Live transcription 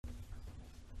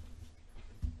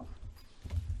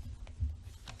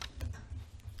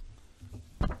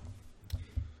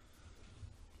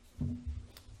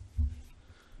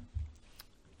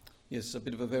Yes, a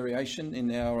bit of a variation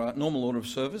in our normal order of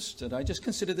service today. Just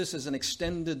consider this as an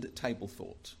extended table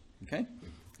thought, okay?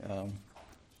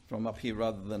 From up here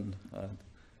rather than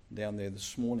down there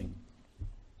this morning.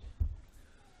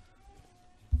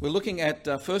 We're looking at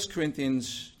 1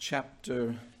 Corinthians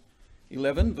chapter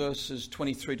 11, verses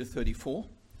 23 to 34.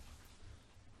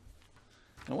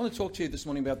 And I want to talk to you this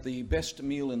morning about the best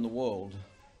meal in the world.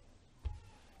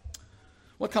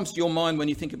 What comes to your mind when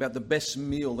you think about the best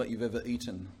meal that you've ever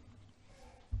eaten?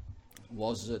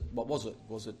 What was it?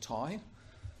 Was it Thai?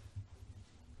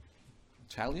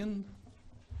 Italian?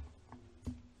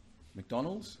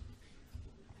 McDonald's?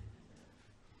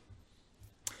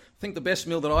 I think the best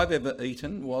meal that I've ever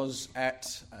eaten was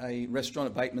at a restaurant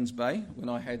at Bateman's Bay when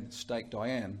I had steak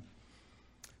Diane.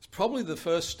 It's probably the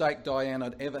first steak Diane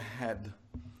I'd ever had,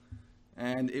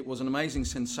 and it was an amazing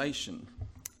sensation.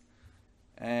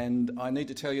 And I need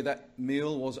to tell you that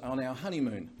meal was on our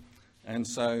honeymoon, and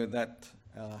so that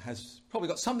has probably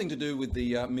got something to do with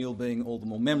the meal being all the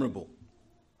more memorable.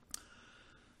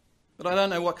 But I don't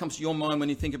know what comes to your mind when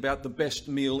you think about the best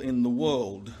meal in the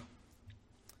world.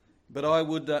 But I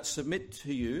would submit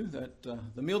to you that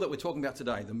the meal that we're talking about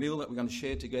today, the meal that we're going to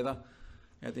share together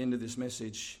at the end of this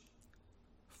message,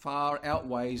 far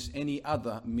outweighs any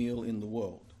other meal in the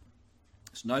world.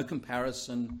 There's no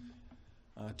comparison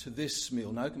to this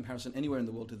meal, no comparison anywhere in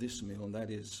the world to this meal, and that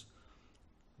is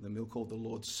the meal called the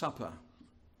Lord's Supper.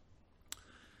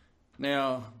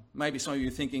 Now, maybe some of you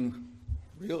are thinking,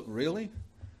 really?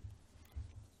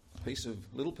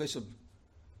 Little piece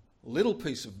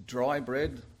of dry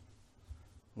bread,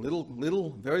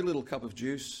 very little cup of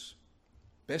juice,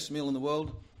 best meal in the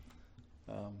world?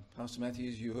 Pastor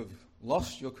Matthews, you have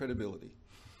lost your credibility.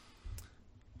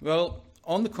 Well,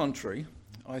 on the contrary,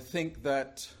 I think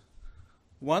that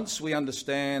once we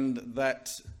understand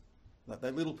that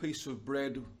little piece of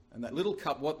bread and that little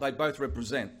cup, what they both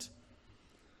represent,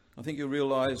 I think you'll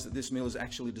realise that this meal is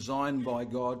actually designed by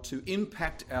God to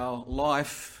impact our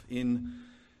life in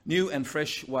new and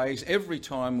fresh ways every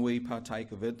time we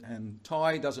partake of it. And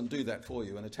Thai doesn't do that for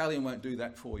you, and Italian won't do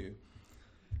that for you.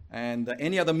 And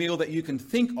any other meal that you can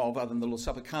think of other than the Lord's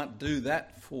Supper can't do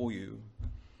that for you.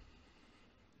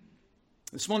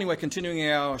 This morning we're continuing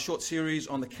our short series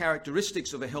on the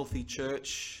characteristics of a healthy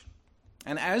church.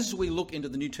 And as we look into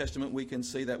the New Testament, we can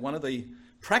see that one of the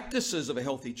practices of a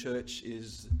healthy church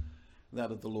is that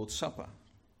of the Lord's Supper.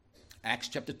 Acts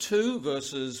chapter 2,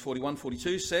 verses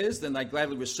 41-42 says, "Then they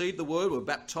gladly received the word, were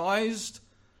baptized.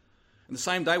 And the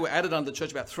same day were added unto the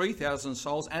church about 3,000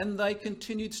 souls, and they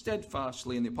continued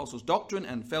steadfastly in the apostles' doctrine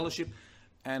and fellowship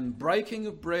and breaking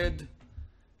of bread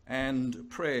and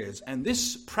prayers." And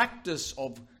this practice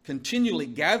of continually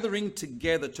gathering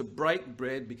together to break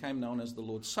bread became known as the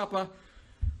Lord's Supper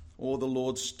or the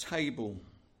Lord's table.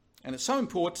 And it's so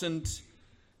important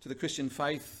to the Christian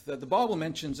faith that the Bible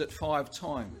mentions it 5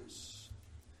 times.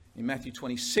 In Matthew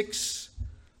 26,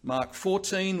 Mark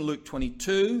 14, Luke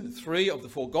 22, 3 of the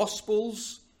 4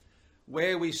 Gospels,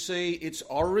 where we see its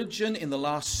origin in the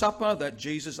Last Supper that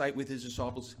Jesus ate with his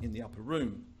disciples in the upper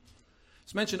room.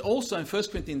 It's mentioned also in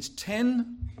 1 Corinthians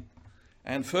 10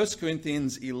 and 1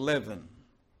 Corinthians 11.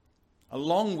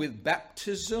 Along with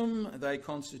baptism, they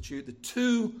constitute the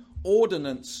 2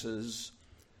 ordinances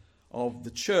of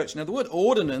the church. Now, the word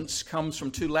ordinance comes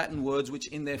from 2 Latin words which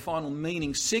in their final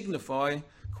meaning signify,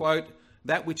 quote,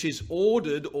 that which is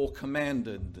ordered or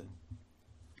commanded.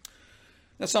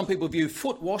 Now, some people view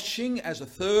foot washing as a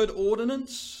 3rd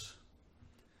ordinance,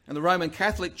 and the Roman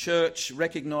Catholic Church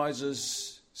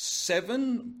recognises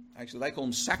 7, actually they call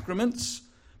them sacraments: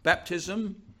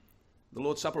 baptism, the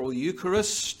Lord's Supper or the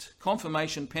Eucharist,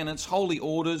 confirmation, penance, holy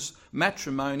orders,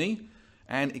 matrimony,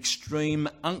 and extreme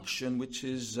unction, which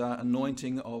is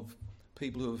anointing of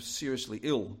people who are seriously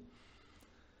ill.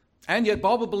 And yet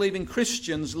Bible-believing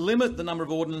Christians limit the number of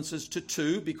ordinances to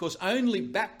 2 because only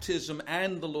baptism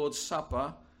and the Lord's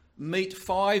Supper meet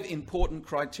 5 important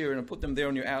criteria, and I put them there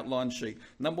on your outline sheet.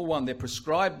 Number 1, they're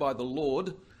prescribed by the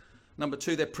Lord. Number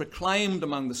 2, they're proclaimed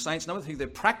among the saints. Number 3, they're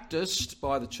practiced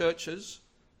by the churches.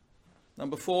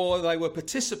 Number 4, they were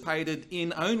participated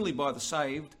in only by the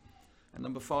saved. And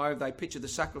number 5, they picture the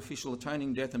sacrificial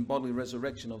atoning death and bodily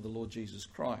resurrection of the Lord Jesus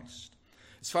Christ.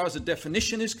 As far as the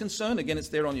definition is concerned, again, it's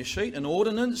there on your sheet. An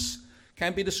ordinance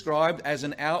can be described as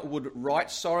an outward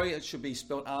rite. It should be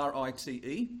spelled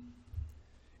R-I-T-E.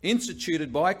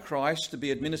 Instituted by Christ to be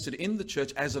administered in the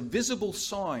church as a visible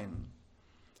sign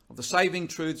of the saving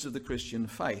truths of the Christian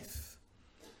faith.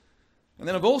 And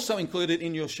then I've also included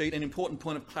in your sheet an important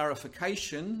point of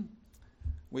clarification,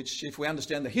 which, if we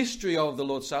understand the history of the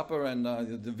Lord's Supper and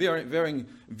the varying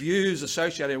views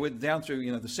associated with down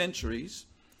through the centuries,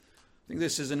 think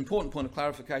this is an important point of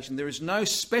clarification. There is no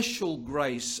special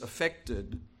grace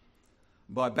affected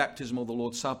by baptism or the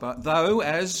Lord's Supper, though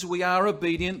as we are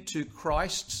obedient to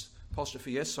Christ's,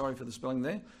 apostrophe S, sorry for the spelling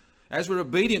there, as we're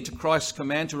obedient to Christ's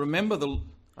command to remember the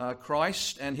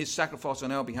Christ and his sacrifice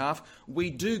on our behalf, we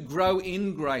do grow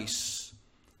in grace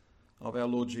of our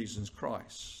Lord Jesus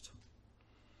Christ.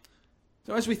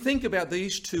 So as we think about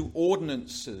these two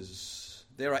ordinances,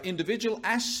 there are individual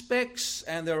aspects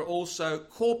and there are also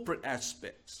corporate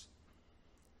aspects.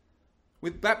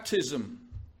 With baptism,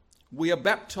 we are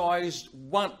baptized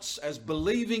once as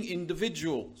believing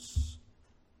individuals.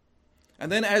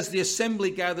 And then as the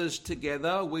assembly gathers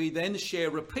together, we then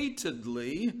share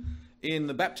repeatedly in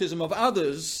the baptism of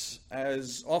others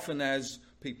as often as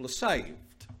people are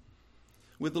saved.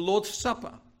 With the Lord's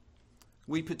Supper,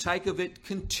 we partake of it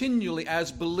continually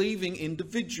as believing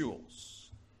individuals.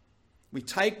 We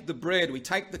take the bread, we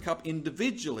take the cup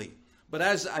individually, but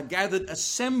as a gathered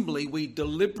assembly, we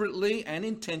deliberately and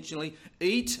intentionally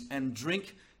eat and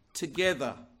drink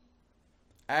together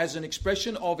as an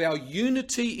expression of our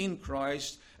unity in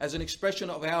Christ, as an expression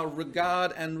of our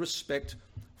regard and respect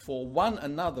for one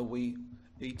another. We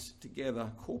eat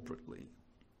together corporately.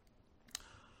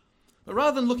 But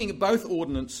rather than looking at both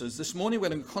ordinances, this morning we're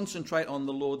going to concentrate on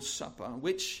the Lord's Supper,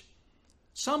 which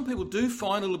some people do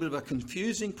find a little bit of a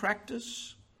confusing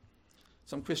practice.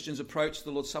 Some Christians approach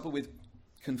the Lord's Supper with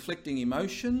conflicting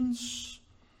emotions.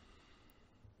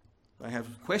 They have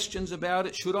questions about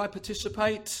it. Should I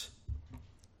participate?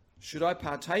 Should I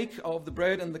partake of the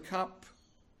bread and the cup?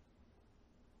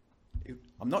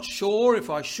 I'm not sure if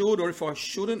I should or if I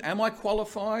shouldn't. Am I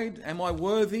qualified? Am I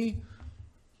worthy?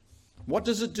 What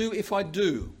does it do if I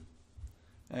do?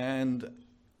 And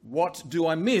what do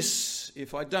I miss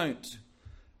if I don't?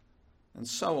 And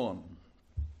so on.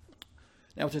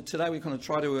 Now today we're going to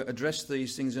try to address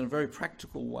these things in a very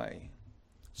practical way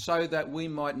so that we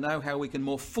might know how we can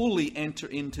more fully enter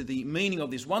into the meaning of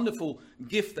this wonderful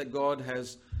gift that God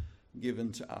has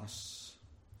given to us.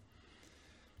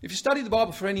 If you study the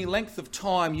Bible for any length of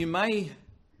time, you may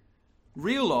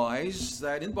realize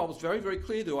that in the Bible it's very, very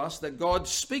clear to us that God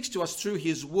speaks to us through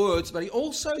his words, but he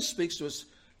also speaks to us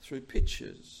through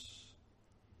pictures.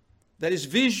 That is,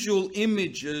 visual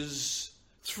images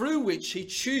through which he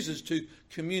chooses to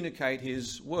communicate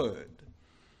his word.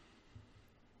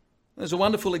 There's a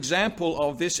wonderful example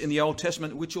of this in the Old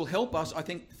Testament which will help us, I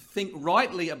think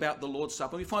rightly about the Lord's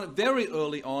Supper. We find it very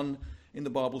early on in the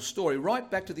Bible story,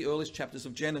 right back to the earliest chapters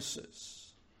of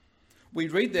Genesis. We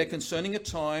read there concerning a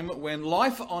time when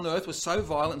life on earth was so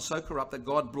violent and so corrupt that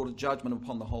God brought a judgment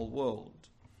upon the whole world.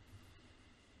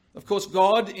 Of course,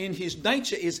 God in his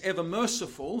nature is ever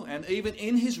merciful, and even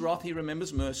in his wrath he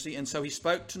remembers mercy, and so he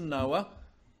spoke to Noah,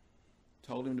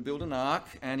 told him to build an ark,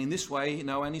 and in this way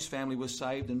Noah and his family were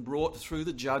saved and brought through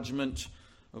the judgment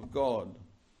of God.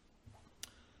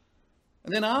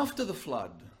 And then after the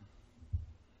flood,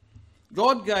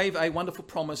 God gave a wonderful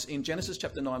promise in Genesis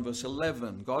chapter 9 verse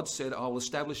 11. God said, I will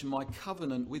establish my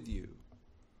covenant with you.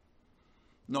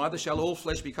 Neither shall all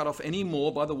flesh be cut off any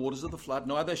more by the waters of the flood,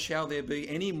 neither shall there be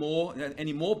any more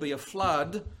be a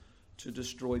flood to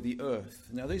destroy the earth.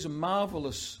 Now these are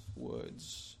marvelous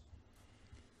words.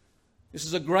 This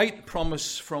is a great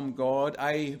promise from God,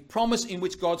 a promise in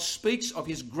which God speaks of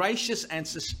his gracious and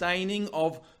sustaining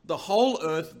of the whole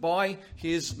earth by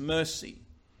his mercy.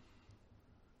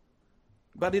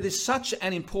 But it is such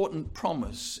an important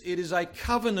promise. It is a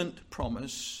covenant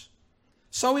promise,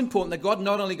 so important that God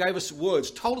not only gave us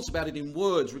words, told us about it in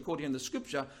words recorded in the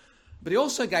scripture, but he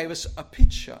also gave us a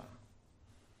picture.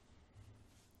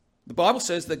 The Bible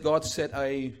says that God set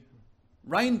a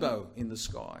rainbow in the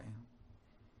sky.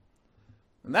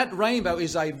 And that rainbow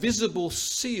is a visible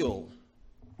seal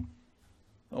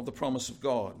of the promise of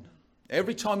God.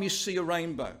 Every time you see a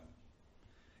rainbow,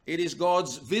 it is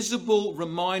God's visible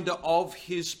reminder of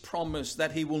his promise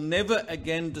that he will never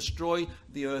again destroy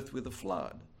the earth with a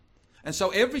flood. And so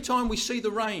every time we see the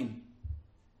rain,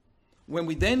 when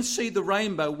we then see the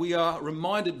rainbow, we are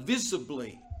reminded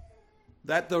visibly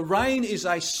that the rain is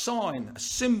a sign, a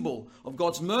symbol of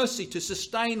God's mercy to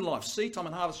sustain life. Seed time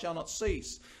and harvest shall not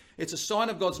cease. It's a sign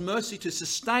of God's mercy to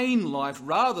sustain life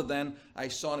rather than a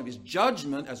sign of his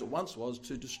judgment, as it once was,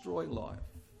 to destroy life.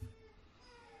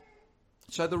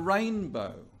 So the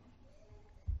rainbow,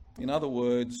 in other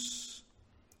words,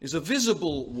 is a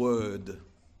visible word.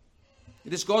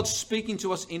 It is God speaking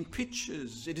to us in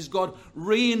pictures. It is God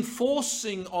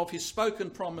reinforcing of his spoken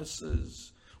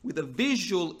promises with a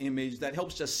visual image that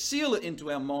helps us seal it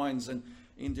into our minds and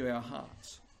into our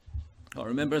hearts. I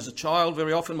remember as a child,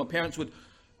 very often my parents would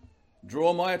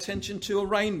draw my attention to a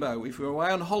rainbow if we were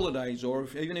away on holidays, or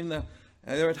if even in the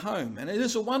they're at home. And it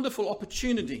is a wonderful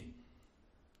opportunity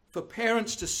for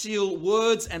parents to seal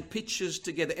words and pictures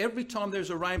together. Every time there's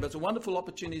a rainbow, it's a wonderful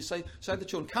opportunity to say to the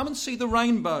children, come and see the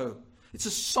rainbow. It's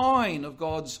a sign of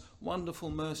God's wonderful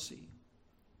mercy.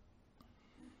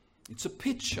 It's a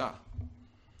picture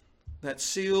that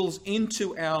seals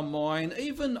into our mind,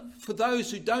 even for those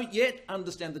who don't yet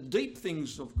understand the deep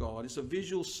things of God. It's a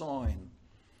visual sign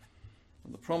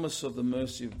of the promise of the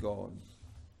mercy of God.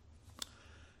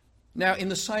 Now, in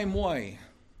the same way,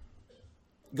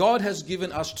 God has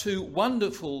given us two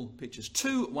wonderful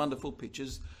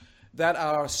pictures that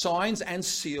are signs and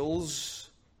seals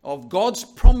of God's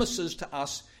promises to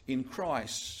us in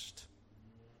Christ.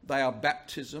 They are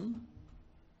baptism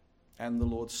and the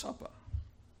Lord's Supper.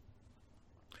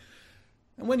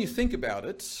 And when you think about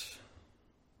it,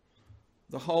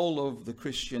 the whole of the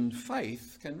Christian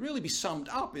faith can really be summed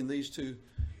up in these two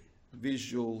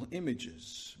visual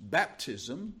images.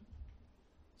 Baptism,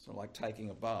 so like taking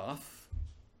a bath,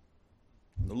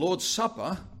 and the Lord's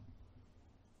Supper,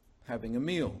 having a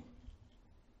meal.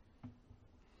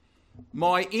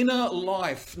 My inner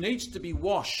life needs to be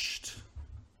washed,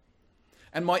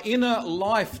 and my inner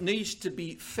life needs to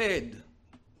be fed.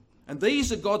 And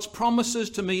these are God's promises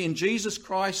to me in Jesus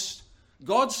Christ.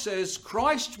 God says,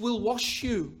 Christ will wash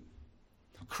you.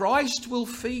 Christ will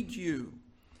feed you.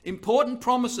 Important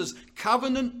promises,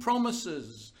 covenant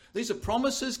promises. These are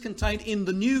promises contained in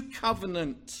the new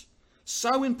covenant.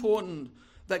 So important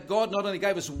that God not only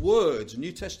gave us words,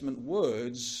 New Testament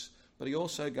words, but he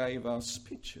also gave us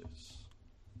pictures.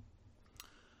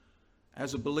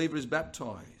 As a believer is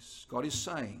baptized, God is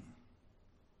saying,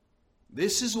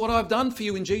 this is what I've done for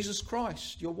you in Jesus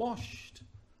Christ. You're washed.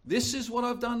 This is what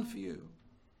I've done for you.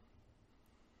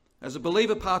 As a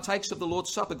believer partakes of the Lord's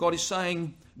Supper, God is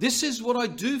saying, this is what I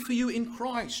do for you in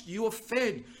Christ. You are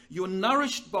fed. You're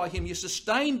nourished by him. You're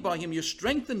sustained by him. You're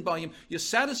strengthened by him. You're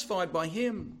satisfied by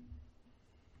him.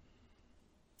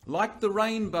 Like the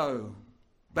rainbow,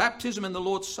 baptism and the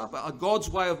Lord's Supper are God's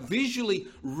way of visually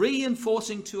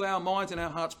reinforcing to our minds and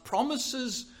our hearts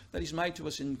promises that he's made to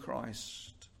us in Christ.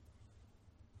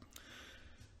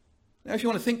 Now, if you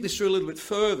want to think this through a little bit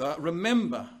further,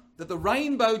 remember that the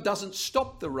rainbow doesn't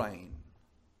stop the rain.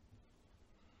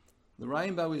 The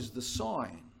rainbow is the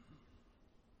sign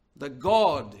that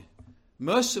God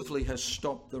mercifully has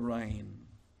stopped the rain.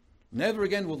 Never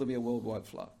again will there be a worldwide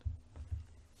flood.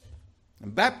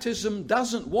 And baptism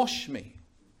doesn't wash me.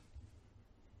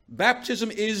 Baptism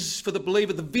is, for the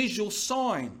believer, the visual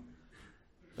sign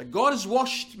that God has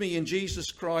washed me in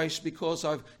Jesus Christ because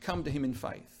I've come to him in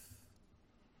faith.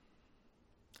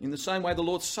 In the same way, the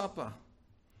Lord's Supper,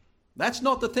 that's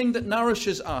not the thing that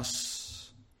nourishes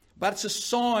us, but it's a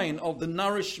sign of the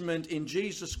nourishment in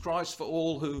Jesus Christ for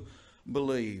all who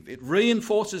believe. It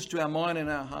reinforces to our mind and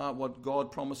our heart what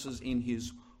God promises in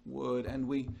his word, and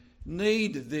we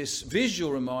need this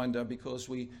visual reminder because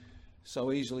we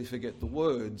so easily forget the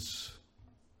words.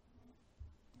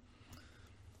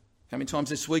 How many times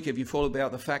this week have you thought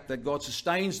about the fact that God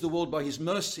sustains the world by his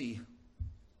mercy?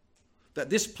 That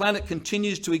this planet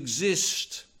continues to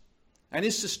exist and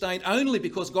is sustained only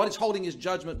because God is holding his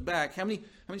judgment back. How many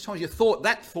times have you thought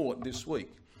that thought this week?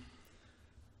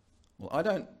 Well, I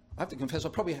have to confess,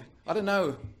 I don't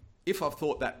know if I've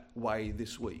thought that way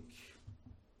this week.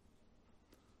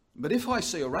 But if I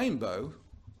see a rainbow,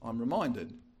 I'm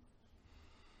reminded.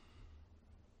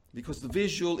 Because the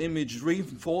visual image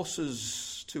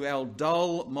reinforces to our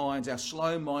dull minds, our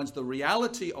slow minds, the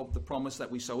reality of the promise that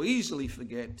we so easily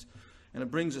forget. And it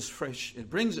brings it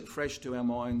fresh to our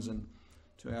minds and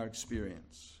to our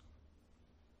experience.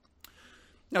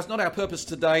 Now, it's not our purpose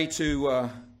today to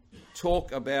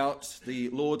talk about the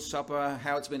Lord's Supper,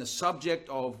 how it's been a subject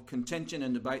of contention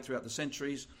and debate throughout the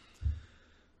centuries.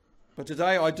 But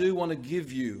today I do want to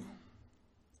give you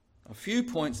a few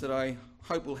points that I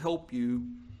hope will help you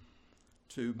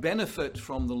to benefit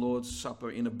from the Lord's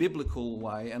Supper in a biblical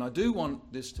way. And I do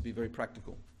want this to be very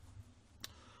practical.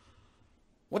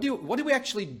 What do we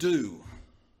actually do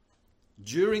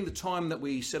during the time that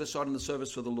we set aside in the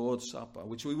service for the Lord's Supper,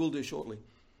 which we will do shortly?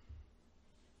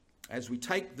 As we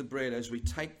take the bread, as we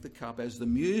take the cup, as the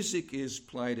music is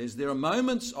played, as there are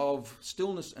moments of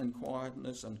stillness and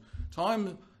quietness and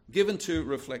time given to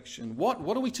reflection, what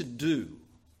are we to do?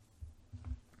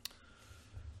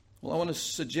 Well, I want to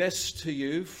suggest to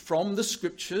you from the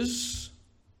Scriptures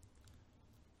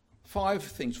 5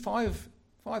 things, five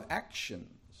actions,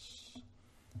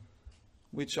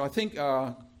 which I think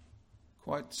are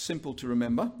quite simple to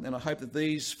remember. And I hope that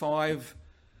these 5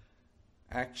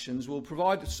 actions will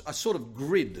provide a sort of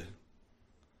grid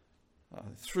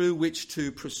through which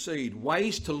to proceed,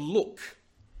 ways to look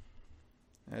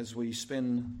as we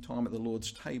spend time at the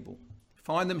Lord's table.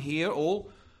 Find them here,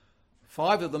 all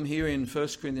 5 of them here in 1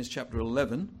 Corinthians chapter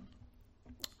 11.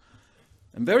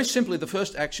 And very simply, the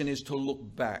first action is to look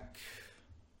back.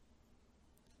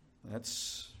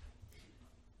 That's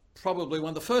probably one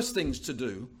of the first things to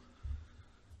do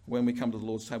when we come to the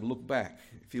Lord's table. Look back.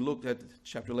 If you look at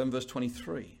chapter 11, verse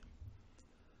 23,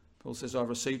 Paul says, I've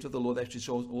received of the Lord that which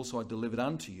also I delivered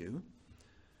unto you.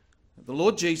 The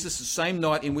Lord Jesus, the same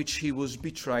night in which he was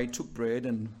betrayed, took bread,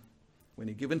 and when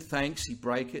he had given thanks, he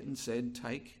brake it and said,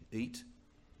 Take, eat.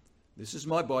 This is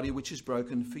my body which is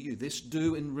broken for you. This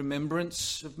do in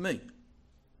remembrance of me.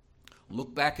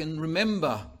 Look back and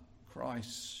remember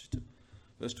Christ.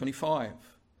 Verse 25.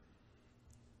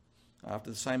 After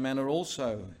the same manner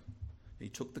also, he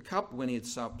took the cup when he had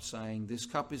supped, saying, This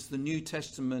cup is the New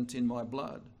Testament in my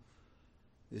blood.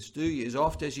 This do ye as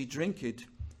oft as ye drink it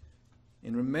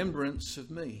in remembrance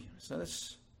of me. So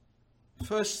that's the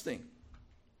first thing.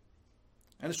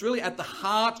 And it's really at the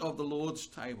heart of the Lord's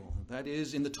table. That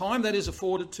is, in the time that is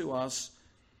afforded to us,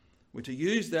 we're to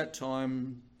use that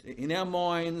time in our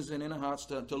minds and in our hearts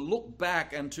to look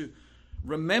back and to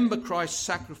remember Christ's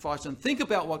sacrifice and think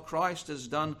about what Christ has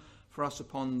done for us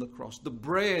upon the cross. The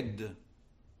bread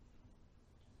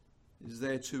is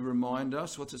there to remind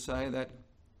us, what to say, that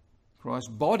Christ's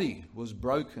body was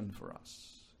broken for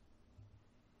us.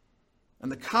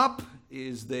 And the cup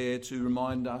is there to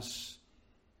remind us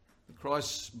that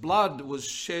Christ's blood was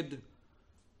shed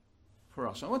for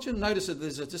us. I want you to notice that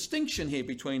there's a distinction here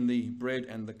between the bread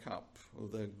and the cup, or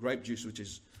the grape juice which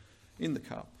is in the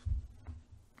cup.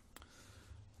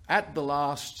 At the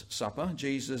Last Supper,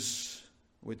 Jesus,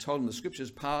 we're told in the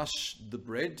Scriptures, passed the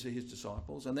bread to his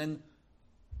disciples, and then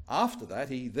after that,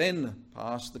 he then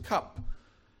passed the cup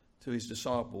to his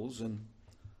disciples. And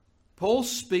Paul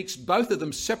speaks both of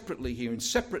them separately here in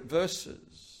separate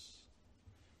verses.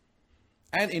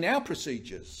 And in our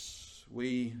procedures,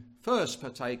 we first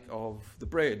partake of the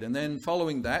bread, and then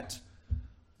following that,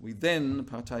 we then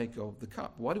partake of the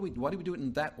cup. Why do we do it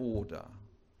in that order?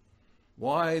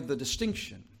 Why the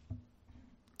distinction?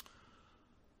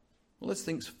 Well, let's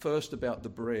think first about the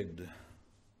bread.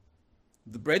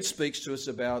 The bread speaks to us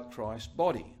about Christ's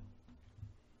body,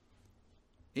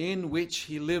 in which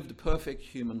he lived a perfect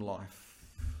human life.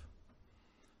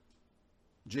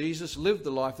 Jesus lived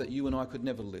the life that you and I could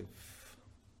never live.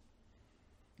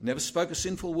 Never spoke a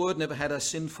sinful word, never had a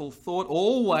sinful thought,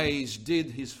 always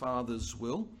did his Father's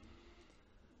will.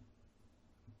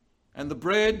 And the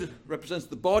bread represents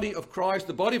the body of Christ.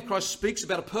 The body of Christ speaks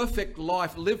about a perfect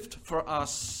life lived for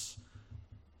us.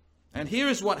 And here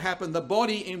is what happened. The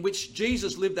body in which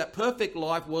Jesus lived that perfect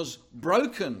life was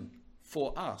broken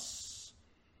for us.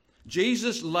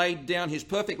 Jesus laid down his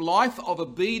perfect life of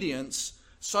obedience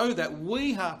so that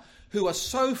we who are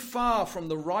so far from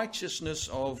the righteousness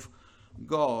of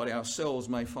God ourselves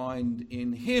may find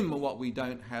in him what we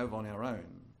don't have on our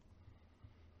own.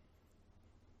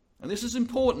 And this is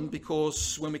important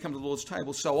because when we come to the Lord's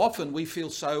table, so often we feel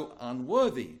so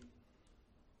unworthy.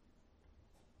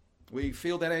 We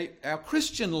feel that our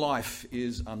Christian life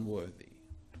is unworthy.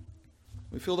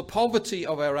 We feel the poverty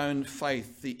of our own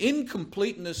faith, the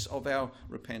incompleteness of our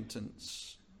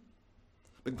repentance.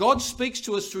 But God speaks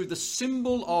to us through the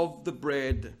symbol of the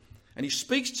bread, and he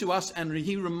speaks to us and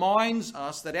he reminds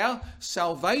us that our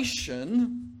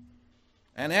salvation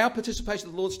and our participation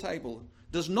at the Lord's table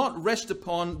does not rest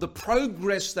upon the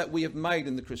progress that we have made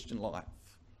in the Christian life.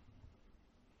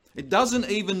 It doesn't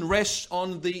even rest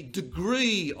on the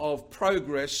degree of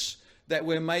progress that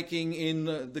we're making in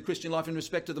the Christian life in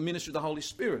respect to the ministry of the Holy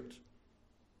Spirit.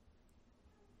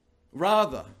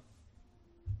 Rather,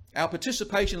 our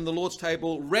participation in the Lord's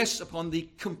table rests upon the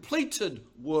completed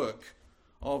work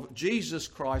of Jesus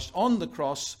Christ on the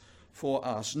cross for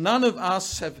us. None of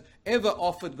us have ever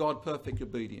offered God perfect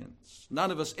obedience.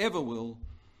 None of us ever will.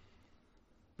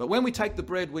 But when we take the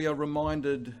bread, we are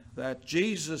reminded that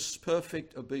Jesus'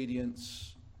 perfect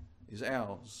obedience is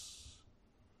ours.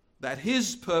 That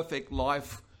his perfect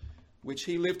life, which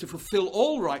he lived to fulfill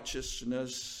all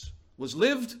righteousness, was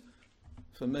lived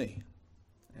for me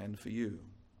and for you.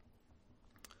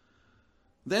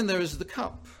 Then there is the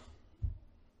cup.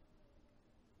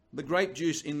 The grape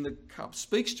juice in the cup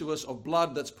speaks to us of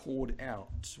blood that's poured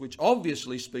out, which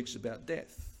obviously speaks about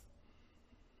death.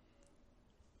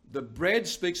 The bread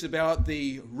speaks about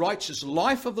the righteous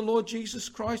life of the Lord Jesus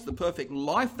Christ, the perfect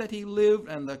life that he lived,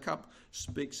 and the cup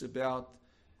speaks about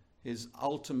his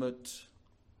ultimate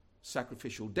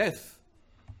sacrificial death,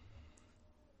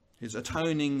 his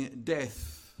atoning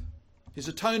death, his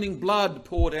atoning blood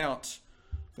poured out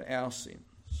for our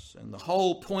sins. And the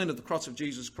whole point of the cross of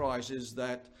Jesus Christ is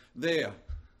that there,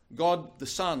 God the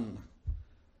Son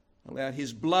allowed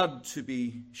his blood to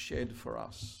be shed for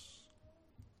us.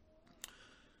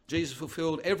 Jesus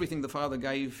fulfilled everything the Father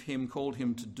gave him, called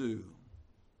him to do.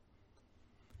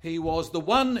 He was the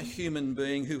one human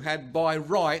being who had by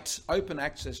right open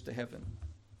access to heaven.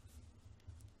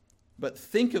 But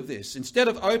think of this. Instead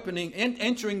of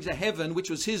entering to heaven, which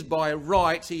was his by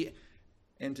right, he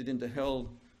entered into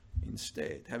hell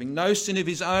instead. Having no sin of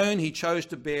his own, he chose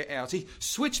to bear ours. He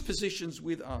switched positions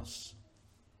with us.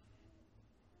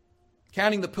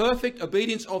 Counting the perfect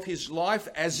obedience of his life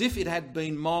as if it had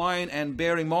been mine, and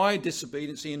bearing my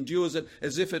disobedience, he endures it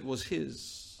as if it was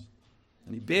his.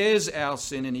 And he bears our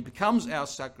sin and he becomes our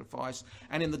sacrifice.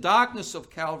 And in the darkness of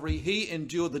Calvary, he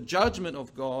endured the judgment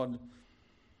of God.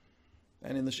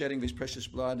 And in the shedding of his precious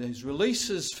blood, he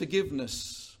releases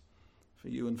forgiveness for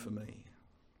you and for me.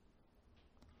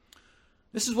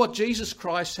 This is what Jesus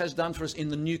Christ has done for us in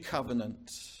the new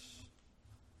covenant.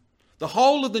 The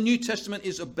whole of the New Testament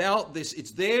is about this.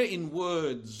 It's there in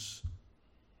words.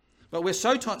 But we're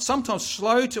sometimes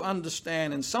slow to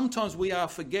understand, and sometimes we are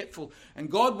forgetful. And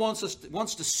God wants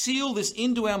to seal this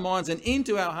into our minds and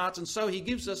into our hearts, and so he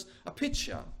gives us a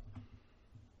picture.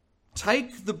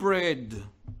 Take the bread.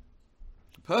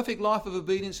 A perfect life of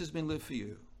obedience has been lived for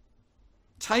you.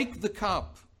 Take the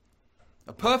cup.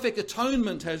 A perfect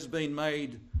atonement has been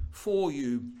made for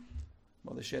you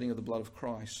by the shedding of the blood of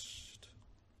Christ.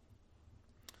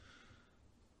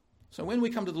 So when we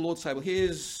come to the Lord's table,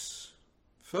 here's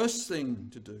the first thing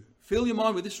to do. Fill your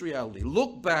mind with this reality.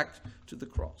 Look back to the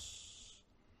cross.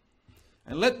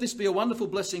 And let this be a wonderful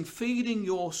blessing feeding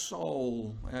your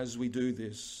soul as we do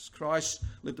this. Christ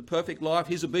lived a perfect life.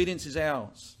 His obedience is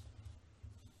ours.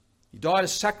 He died a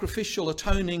sacrificial,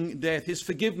 atoning death. His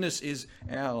forgiveness is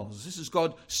ours. This is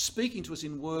God speaking to us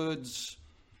in words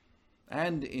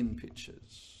and in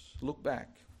pictures. Look back.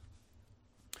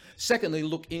 Secondly,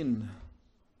 look in.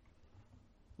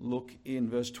 Look in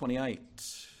verse 28.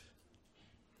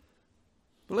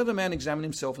 But let a man examine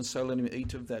himself, and so let him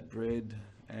eat of that bread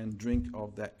and drink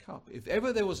of that cup. If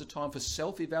ever there was a time for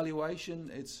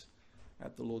self-evaluation, it's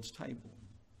at the Lord's table.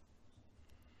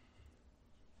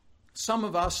 Some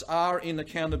of us are in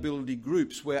accountability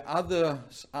groups where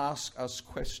others ask us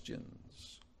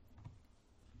questions.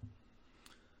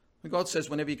 And God says,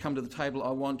 whenever you come to the table,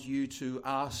 I want you to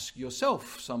ask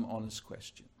yourself some honest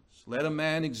questions. Let a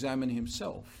man examine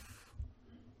himself.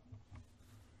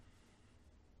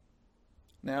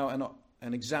 Now,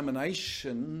 an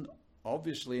examination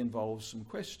obviously involves some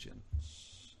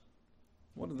questions.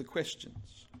 What are the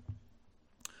questions?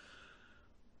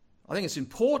 I think it's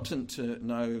important to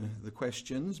know the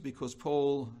questions because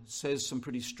Paul says some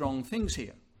pretty strong things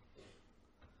here.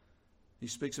 He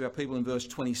speaks about people in verse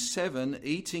 27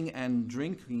 eating and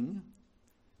drinking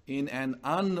in an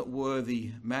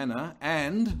unworthy manner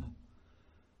and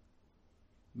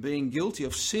being guilty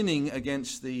of sinning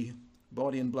against the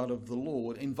body and blood of the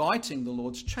Lord, inviting the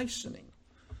Lord's chastening.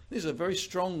 These are very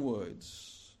strong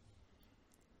words.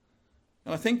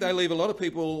 And I think they leave a lot of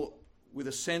people with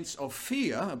a sense of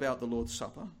fear about the Lord's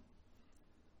Supper.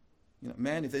 You know,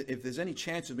 man, if there's any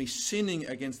chance of me sinning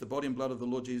against the body and blood of the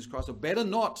Lord Jesus Christ, I better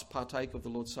not partake of the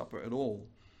Lord's Supper at all.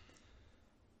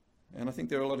 And I think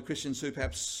there are a lot of Christians who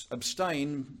perhaps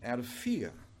abstain out of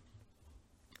fear.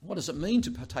 What does it mean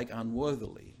to partake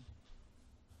unworthily?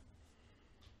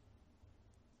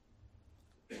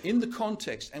 In the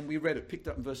context, and we read it, picked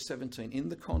up in verse 17, in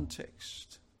the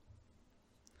context,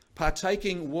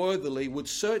 partaking worthily would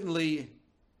certainly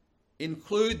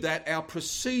include that our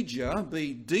procedure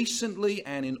be decently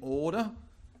and in order,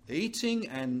 eating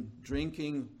and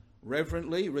drinking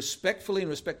reverently, respectfully in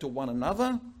respect to one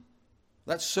another.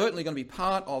 That's certainly going to be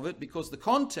part of it because the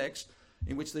context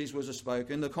in which these words are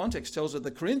spoken, the context tells that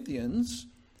the Corinthians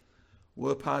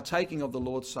were partaking of the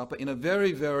Lord's Supper in a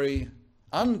very, very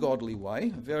ungodly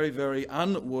way, a very, very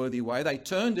unworthy way. They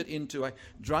turned it into a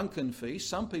drunken feast.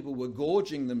 Some people were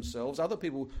gorging themselves. Other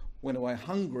people went away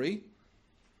hungry.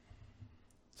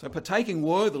 So partaking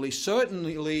worthily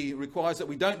certainly requires that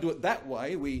we don't do it that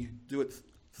way. We do it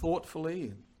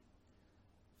thoughtfully,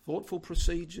 thoughtful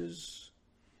procedures,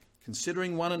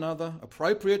 considering one another,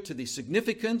 appropriate to the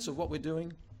significance of what we're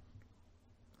doing.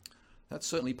 That's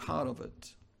certainly part of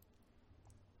it.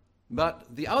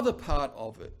 But the other part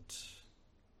of it,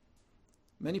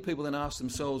 many people then ask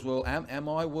themselves, well, am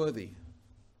I worthy?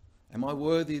 Am I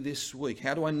worthy this week?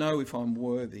 How do I know if I'm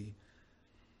worthy?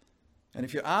 And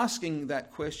if you're asking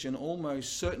that question,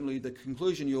 almost certainly the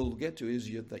conclusion you'll get to is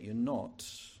that you're not.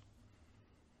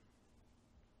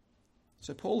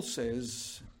 So Paul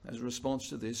says, as a response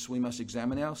to this, we must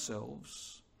examine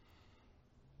ourselves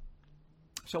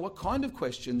So what kind of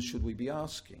questions should we be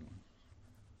asking?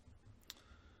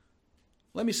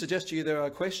 Let me suggest to you there are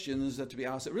questions that to be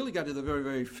asked that really go to the very,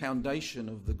 very foundation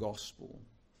of the gospel.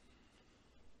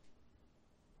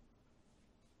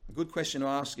 A good question to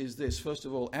ask is this. First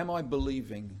of all, am I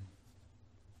believing?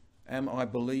 Am I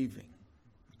believing?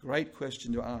 A great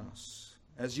question to ask.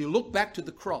 As you look back to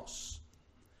the cross,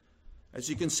 as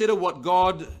you consider what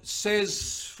God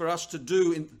says for us to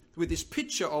do with this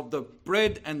picture of the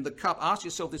bread and the cup, ask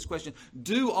yourself this question: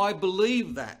 do I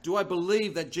believe that? Do I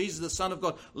believe that Jesus, the Son of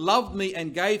God, loved me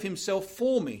and gave himself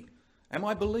for me? Am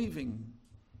I believing?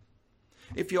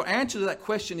 If your answer to that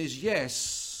question is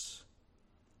yes,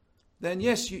 then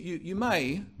yes, you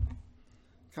may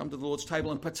come to the Lord's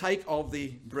table and partake of the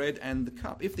bread and the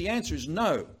cup. If the answer is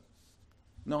no,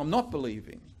 I'm not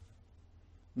believing.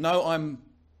 No, I'm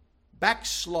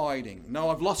backsliding. No,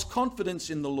 I've lost confidence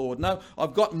in the Lord. No,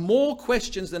 I've got more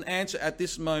questions than answer at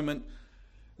this moment.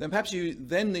 Then perhaps you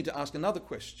then need to ask another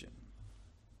question.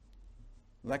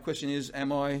 That question is,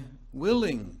 am I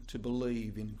willing to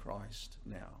believe in Christ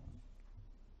now?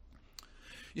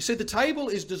 You see, the table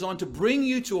is designed to bring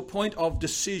you to a point of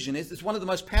decision. It's one of the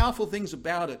most powerful things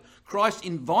about it. Christ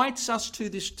invites us to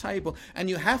this table, and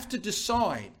you have to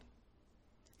decide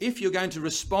if you're going to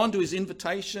respond to his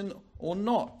invitation or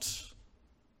not.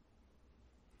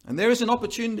 And there is an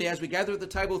opportunity as we gather at the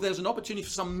table, there's an opportunity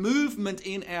for some movement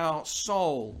in our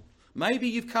soul. Maybe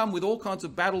you've come with all kinds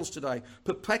of battles today,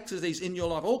 perplexities in your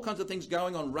life, all kinds of things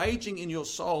going on, raging in your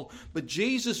soul. But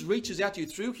Jesus reaches out to you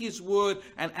through his word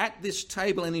and at this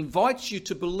table and invites you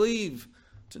to believe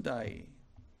today.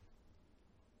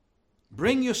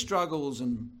 Bring your struggles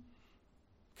and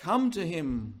come to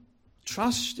him,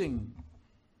 trusting.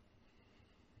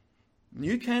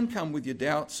 You can come with your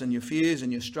doubts and your fears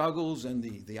and your struggles and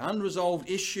the unresolved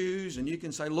issues, and you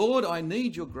can say, Lord, I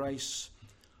need your grace.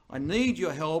 I need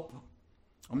your help.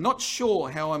 I'm not sure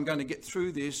how I'm going to get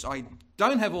through this. I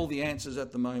don't have all the answers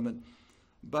at the moment,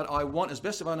 but I want, as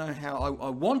best as I know how, I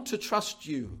want to trust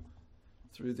you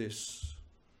through this.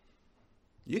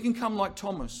 You can come like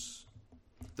Thomas,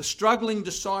 the struggling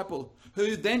disciple,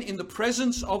 who then in the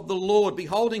presence of the Lord,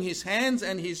 beholding his hands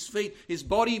and his feet, his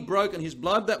body broken, his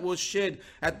blood that was shed,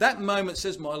 at that moment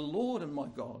says, my Lord and my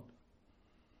God.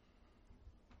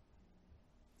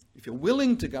 If you're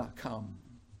willing to come,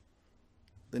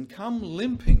 then come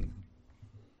limping.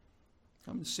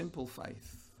 Come in simple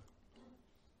faith.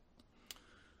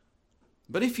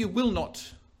 But if you will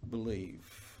not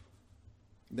believe,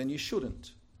 then you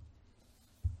shouldn't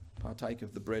partake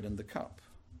of the bread and the cup.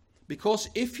 Because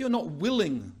if you're not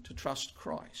willing to trust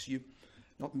Christ, you're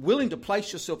not willing to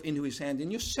place yourself into his hand, then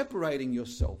you're separating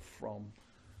yourself from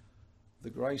the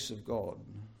grace of God.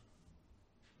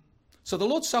 So the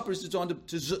Lord's Supper is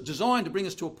designed to bring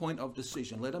us to a point of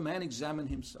decision. Let a man examine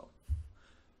himself.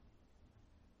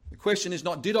 The question is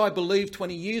not, did I believe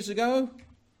 20 years ago?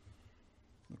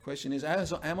 The question is,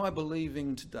 am I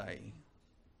believing today?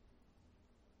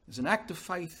 There's an act of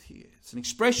faith here. It's an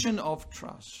expression of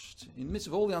trust in the midst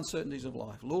of all the uncertainties of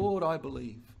life. Lord, I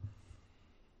believe.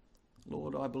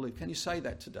 Lord, I believe. Can you say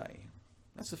that today?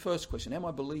 That's the first question. Am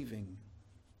I believing?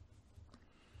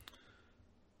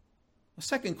 The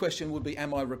second question would be,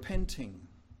 am I repenting?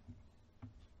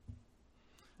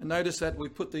 And notice that we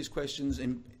put these questions,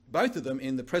 in both of them,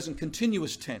 in the present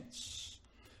continuous tense,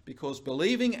 because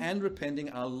believing and repenting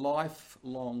are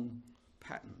lifelong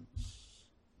patterns.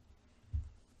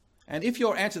 And if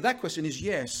your answer to that question is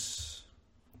yes,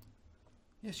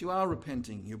 you are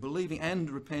repenting, you're believing and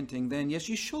repenting, then yes,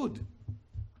 you should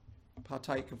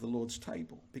partake of the Lord's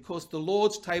table. Because the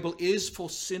Lord's table is for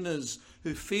sinners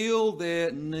who feel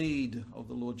their need of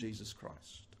the Lord Jesus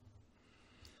Christ.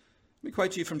 Let me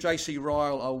quote to you from J.C.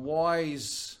 Ryle, a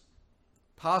wise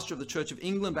pastor of the Church of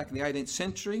England back in the 18th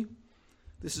century.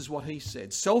 This is what he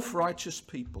said: self-righteous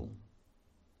people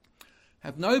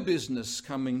have no business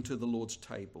coming to the Lord's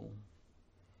table.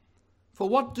 For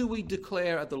what do we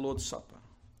declare at the Lord's Supper?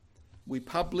 We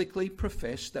publicly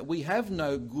profess that we have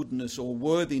no goodness or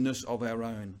worthiness of our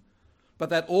own, but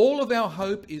that all of our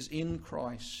hope is in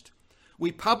Christ.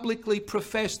 We publicly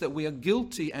profess that we are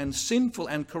guilty and sinful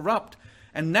and corrupt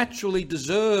and naturally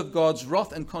deserve God's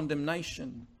wrath and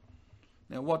condemnation.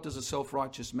 Now, what does a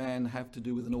self-righteous man have to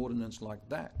do with an ordinance like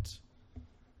that?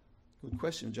 Good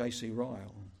question, J.C.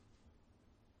 Ryle.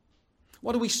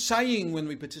 What are we saying when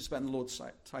we participate in the Lord's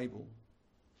table?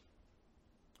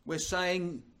 We're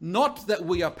saying not that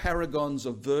we are paragons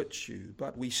of virtue,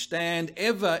 but we stand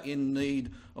ever in need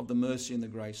of the mercy and the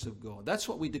grace of God. That's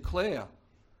what we declare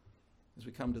as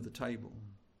we come to the table.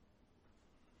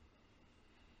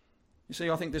 You see,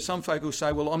 I think there's some folk who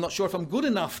say, well, I'm not sure if I'm good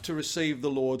enough to receive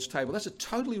the Lord's table. That's a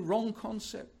totally wrong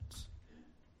concept.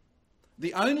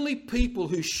 The only people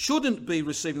who shouldn't be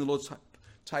receiving the Lord's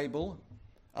table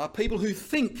are people who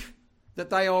think that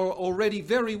they are already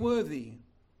very worthy.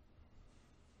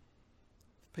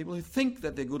 People who think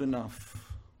that they're good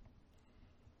enough.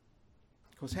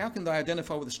 Because how can they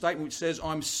identify with a statement which says,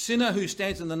 I'm a sinner who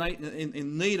stands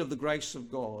in need of the grace of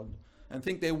God, and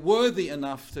think they're worthy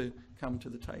enough to come to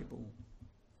the table?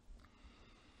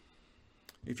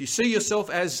 If you see yourself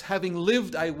as having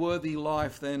lived a worthy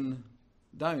life, then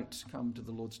don't come to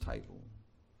the Lord's table.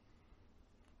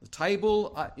 The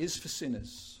table is for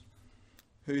sinners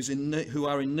who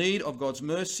are in need of God's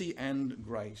mercy and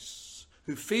grace,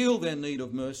 who feel their need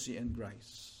of mercy and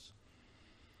grace.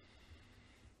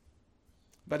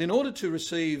 But in order to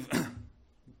receive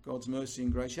God's mercy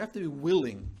and grace, you have to be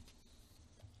willing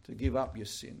to give up your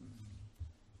sin.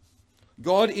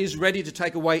 God is ready to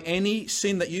take away any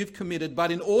sin that you've committed,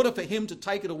 but in order for him to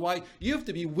take it away, you have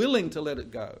to be willing to let it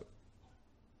go.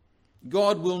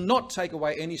 God will not take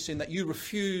away any sin that you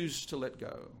refuse to let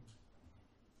go.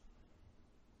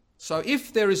 So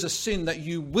if there is a sin that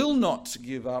you will not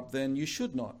give up, then you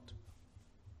should not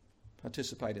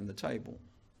participate in the table.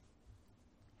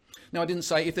 Now, I didn't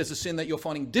say if there's a sin that you're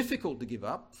finding difficult to give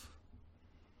up,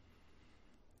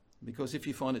 because if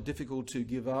you find it difficult to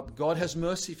give up, God has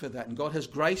mercy for that, and God has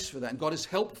grace for that, and God has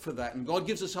help for that, and God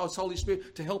gives us His Holy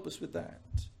Spirit to help us with that.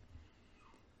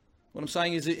 What I'm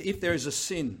saying is that if there is a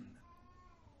sin,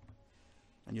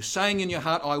 and you're saying in your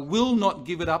heart, I will not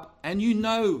give it up, and you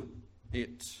know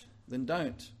it, then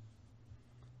don't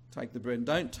take the bread,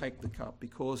 don't take the cup,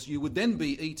 because you would then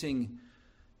be eating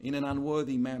in an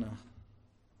unworthy manner.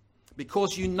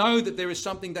 Because you know that there is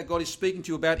something that God is speaking to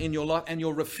you about in your life, and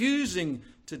you're refusing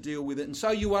to deal with it. And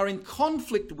so you are in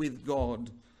conflict with God.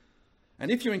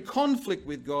 And if you're in conflict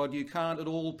with God, you can't at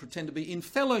all pretend to be in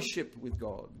fellowship with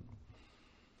God.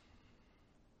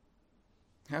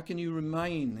 How can you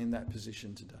remain in that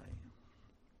position today?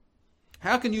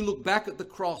 How can you look back at the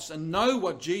cross and know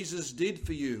what Jesus did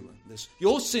for you?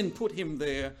 Your sin put him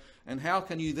there, and how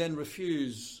can you then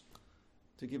refuse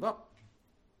to give up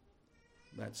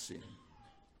that sin?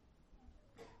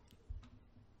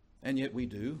 And yet we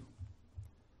do.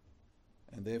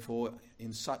 And therefore,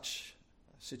 in such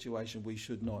a situation, we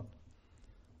should not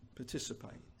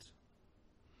participate.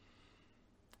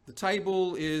 The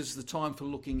table is the time for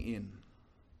looking in.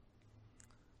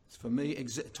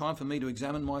 It's time for me to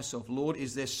examine myself. Lord,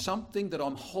 is there something that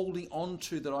I'm holding on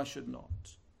to that I should not?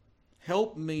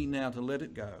 Help me now to let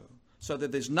it go, so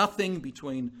that there's nothing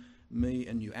between me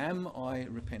and you. Am I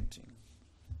repenting?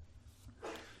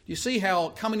 You see how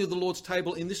coming to the Lord's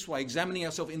table in this way, examining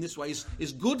ourselves in this way,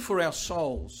 is good for our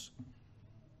souls.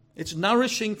 It's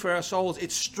nourishing for our souls.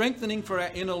 It's strengthening for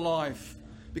our inner life.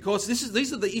 Because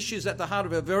these are the issues at the heart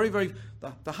of our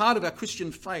the heart of our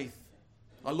Christian faith.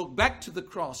 I look back to the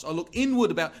cross. I look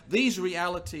inward about these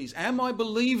realities. Am I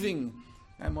believing?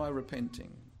 Am I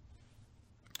repenting?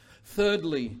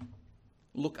 Thirdly,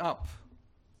 look up.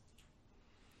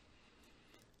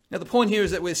 Now, the point here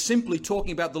is that we're simply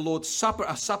talking about the Lord's Supper,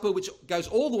 a supper which goes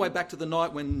all the way back to the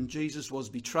night when Jesus was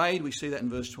betrayed. We see that in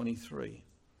verse 23.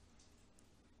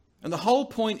 And the whole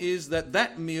point is that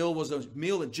that meal was a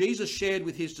meal that Jesus shared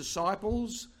with his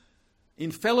disciples in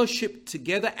fellowship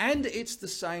together, and it's the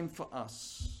same for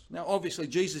us. Now, obviously,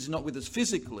 Jesus is not with us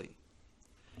physically.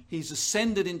 He's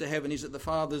ascended into heaven. He's at the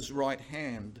Father's right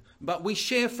hand. But we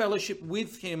share fellowship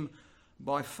with him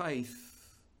by faith.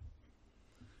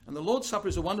 And the Lord's Supper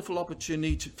is a wonderful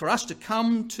opportunity for us to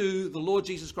come to the Lord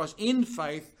Jesus Christ in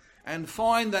faith and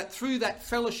find that through that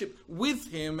fellowship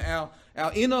with him, our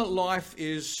inner life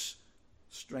is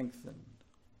strengthened.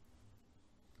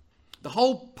 The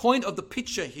whole point of the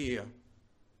picture here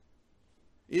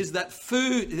is that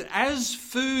as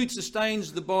food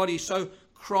sustains the body, so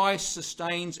Christ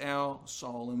sustains our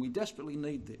soul. And we desperately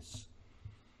need this.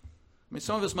 I mean,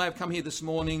 some of us may have come here this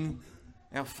morning.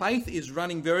 Our faith is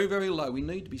running very, very low. We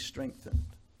need to be strengthened.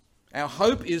 Our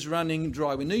hope is running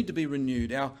dry. We need to be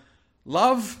renewed. Our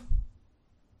love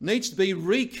needs to be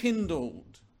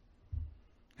rekindled.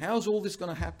 How's all this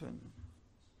going to happen?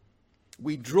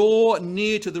 We draw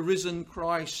near to the risen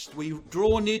Christ. We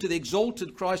draw near to the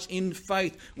exalted Christ in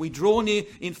faith. We draw near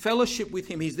in fellowship with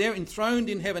him. He's there enthroned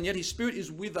in heaven, yet his Spirit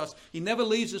is with us. He never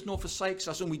leaves us nor forsakes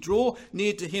us. And we draw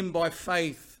near to him by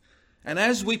faith. And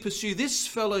as we pursue this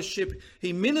fellowship,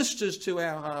 he ministers to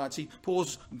our hearts. He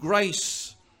pours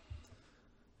grace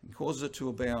and causes it to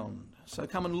abound. So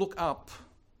come and look up.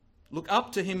 Look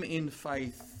up to him in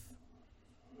faith.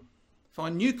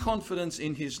 find new confidence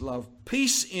in his love,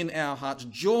 peace in our hearts,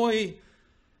 joy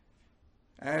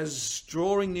as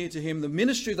drawing near to him, the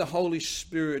ministry of the Holy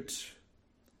Spirit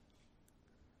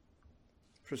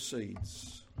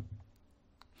proceeds.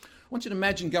 I want you to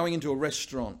imagine going into a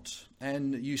restaurant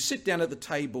and you sit down at the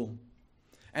table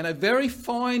and a very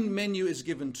fine menu is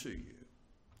given to you.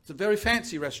 It's a very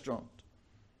fancy restaurant.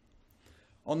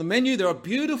 On the menu there are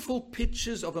beautiful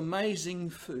pictures of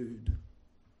amazing food.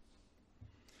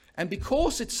 And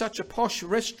because it's such a posh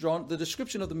restaurant, the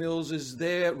description of the meals is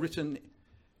there written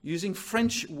using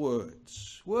French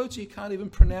words. Words you can't even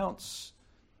pronounce.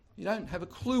 You don't have a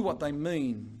clue what they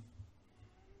mean.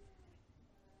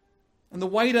 And the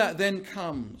waiter then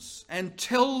comes and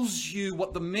tells you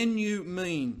what the menu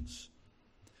means.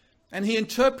 And he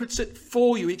interprets it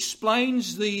for you.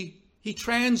 He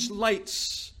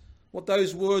translates what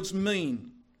those words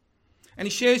mean. And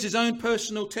he shares his own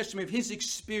personal testimony of his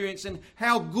experience and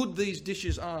how good these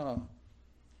dishes are.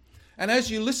 And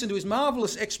as you listen to his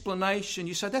marvellous explanation,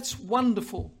 you say, that's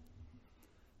wonderful.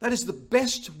 That is the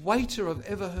best waiter I've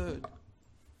ever heard.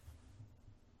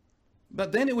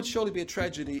 But then it would surely be a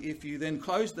tragedy if you then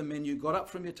closed the menu, got up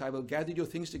from your table, gathered your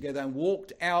things together and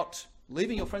walked out,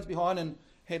 leaving your friends behind and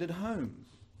headed home.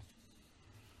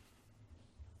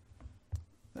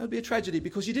 That would be a tragedy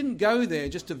because you didn't go there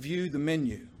just to view the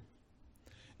menu.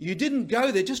 You didn't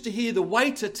go there just to hear the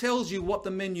waiter tells you what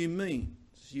the menu means.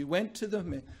 You went to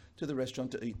the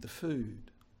restaurant to eat the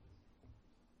food.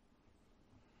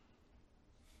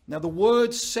 Now the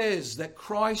word says that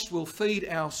Christ will feed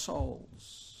our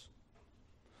souls.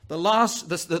 The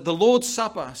Lord's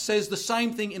Supper says the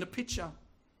same thing in a picture.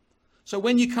 So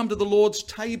when you come to the Lord's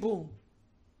table,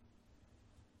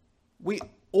 we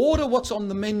order what's on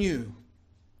the menu.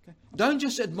 Okay? Don't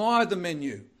just admire the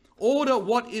menu. Order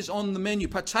what is on the menu.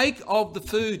 Partake of the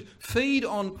food. Feed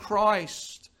on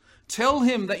Christ. Tell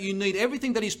him that you need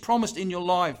everything that he's promised in your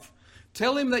life.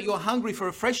 Tell him that you're hungry for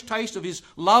a fresh taste of his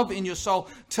love in your soul.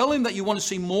 Tell him that you want to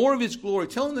see more of his glory.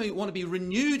 Tell him that you want to be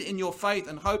renewed in your faith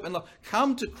and hope and love.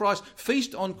 Come to Christ.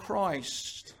 Feast on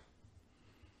Christ.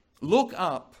 Look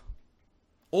up.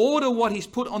 Order what he's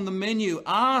put on the menu.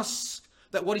 Ask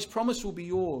that what he's promised will be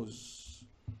yours.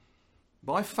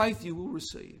 By faith you will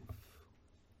receive.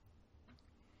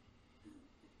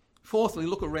 Fourthly,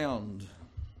 look around.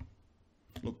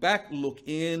 Look back, look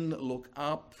in, look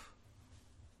up,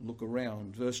 look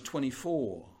around. Verse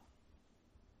 24.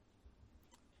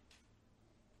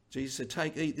 Jesus said,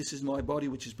 take, eat, this is my body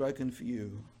which is broken for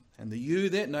you. And the you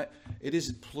there, no, it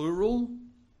is plural.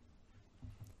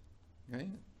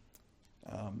 Okay.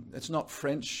 It's not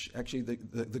French. Actually,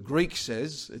 the Greek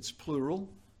says it's plural.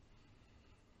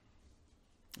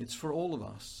 It's for all of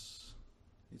us.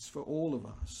 It's for all of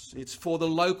us. It's for the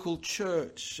local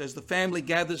church as the family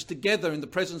gathers together in the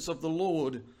presence of the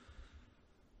Lord.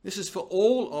 This is for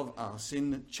all of us.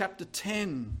 In chapter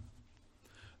 10,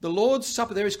 the Lord's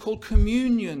Supper there is called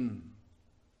communion.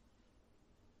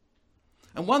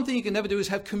 And one thing you can never do is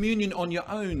have communion on your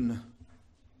own.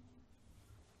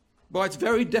 By its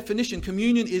very definition,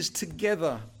 communion is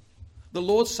together. The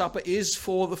Lord's Supper is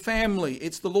for the family.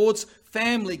 It's the Lord's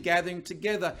family gathering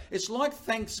together. It's like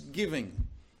Thanksgiving.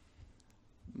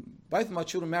 Both of my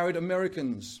children married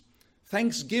Americans.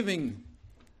 American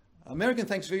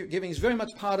Thanksgiving is very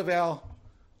much part of our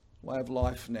way of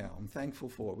life now. I'm thankful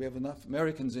for it. We have enough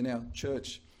Americans in our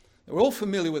church. We're all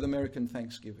familiar with American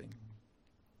Thanksgiving.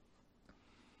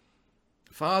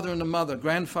 Father and a mother,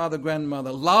 grandfather,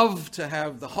 grandmother, love to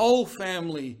have the whole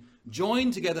family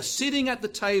joined together, sitting at the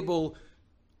table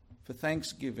for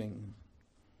Thanksgiving.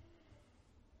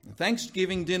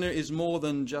 Thanksgiving dinner is more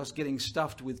than just getting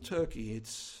stuffed with turkey.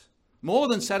 It's more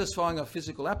than satisfying our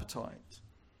physical appetite.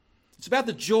 It's about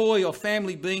the joy of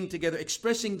family being together,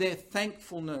 expressing their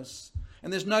thankfulness.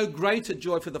 And there's no greater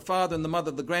joy for the father and the mother,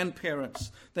 the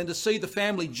grandparents, than to see the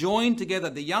family joined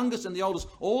together, the youngest and the oldest,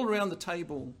 all around the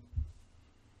table.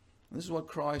 And this is what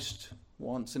Christ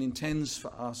wants and intends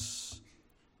for us.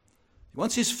 He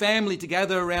wants his family to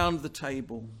gather around the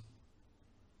table.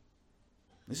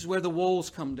 This is where the walls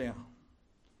come down.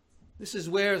 This is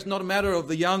where it's not a matter of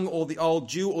the young or the old,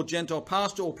 Jew or Gentile,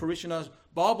 pastor or parishioner,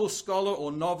 Bible scholar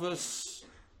or novice.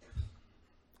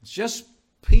 It's just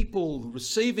people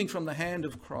receiving from the hand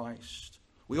of Christ.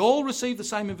 We all receive the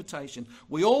same invitation.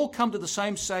 We all come to the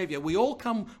same Saviour. We all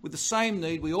come with the same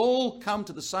need. We all come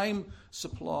to the same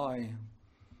supply.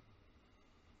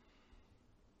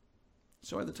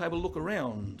 So at the table, look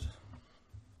around.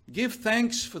 Give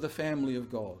thanks for the family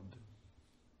of God.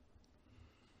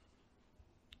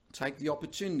 Take the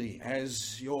opportunity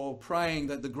as you're praying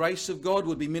that the grace of God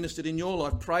would be ministered in your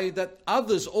life. Pray that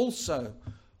others also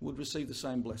would receive the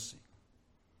same blessing.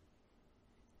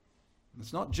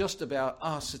 It's not just about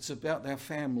us, it's about our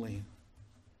family.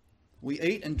 We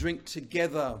eat and drink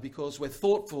together because we're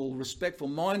thoughtful, respectful,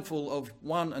 mindful of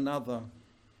one another.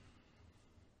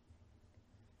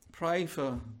 Pray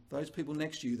for those people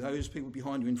next to you, those people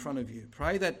behind you, in front of you.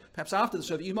 Pray that perhaps after the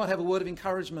service you might have a word of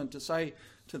encouragement to say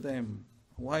to them,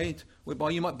 a way whereby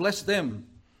you might bless them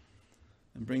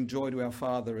and bring joy to our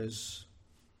Father as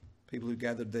people who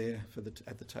gathered there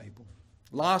at the table.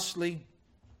 Lastly,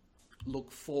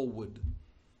 look forward.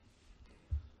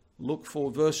 Look for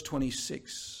verse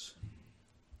 26.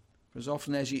 For as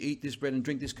often as you eat this bread and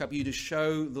drink this cup, you to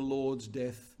show the Lord's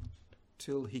death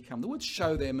till he come. The word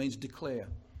show there means declare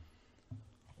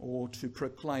or to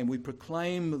proclaim. We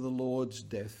proclaim the Lord's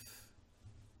death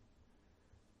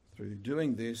through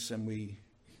doing this, and we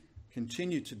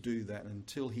continue to do that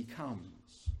until he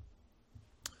comes.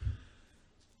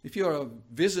 If you're a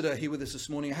visitor here with us this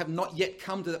morning, have not yet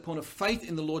come to that point of faith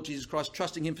in the Lord Jesus Christ,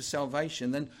 trusting him for salvation,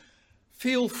 then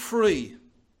feel free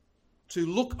to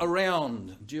look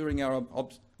around during our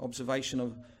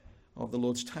observation of the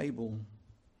Lord's table.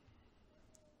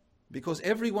 Because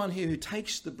everyone here who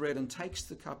takes the bread and takes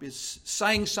the cup is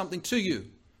saying something to you.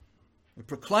 We're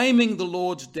proclaiming the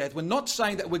Lord's death. We're not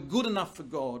saying that we're good enough for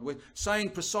God. We're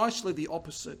saying precisely the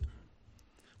opposite.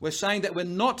 We're saying that we're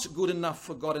not good enough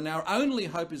for God, and our only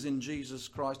hope is in Jesus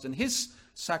Christ and his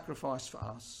sacrifice for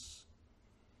us.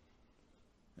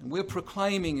 And we're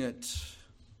proclaiming it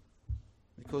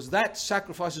because that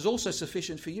sacrifice is also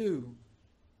sufficient for you.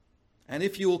 And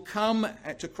if you will come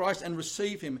to Christ and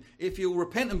receive him, if you will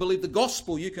repent and believe the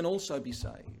gospel, you can also be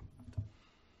saved.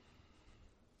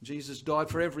 Jesus died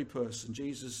for every person.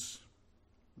 Jesus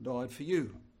died for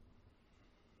you.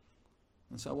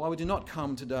 And so while we do not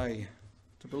come today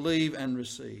to believe and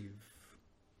receive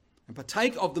and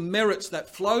partake of the merits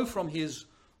that flow from his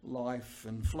life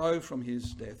and flow from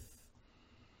his death,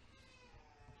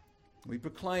 we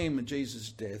proclaim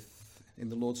Jesus' death in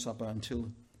the Lord's Supper until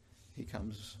he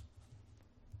comes.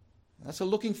 That's a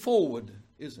looking forward,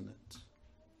 isn't it?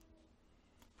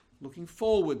 Looking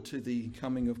forward to the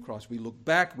coming of Christ. We look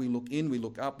back, we look in, we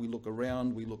look up, we look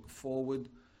around, we look forward.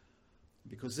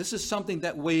 Because this is something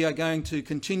that we are going to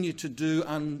continue to do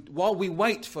while we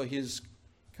wait for his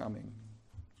coming.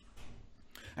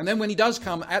 And then when he does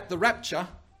come at the rapture,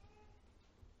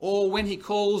 or when he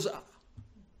calls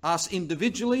us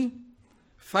individually,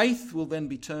 faith will then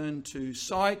be turned to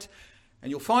sight, and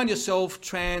you'll find yourself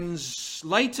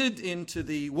translated into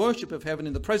the worship of heaven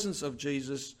in the presence of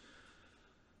Jesus,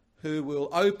 who will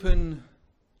open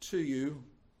to you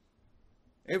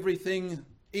everything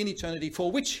in eternity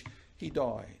for which he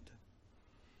died.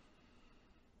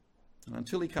 And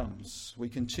until he comes, we'll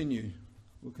continue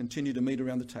to meet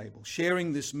around the table,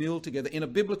 sharing this meal together in a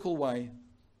biblical way,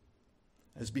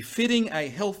 as befitting a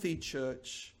healthy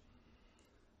church.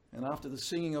 And after the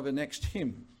singing of the next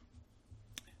hymn,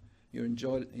 you're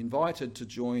invited to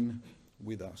join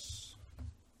with us.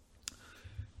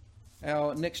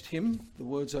 Our next hymn, the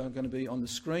words are going to be on the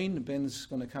screen. Ben's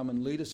going to come and lead us.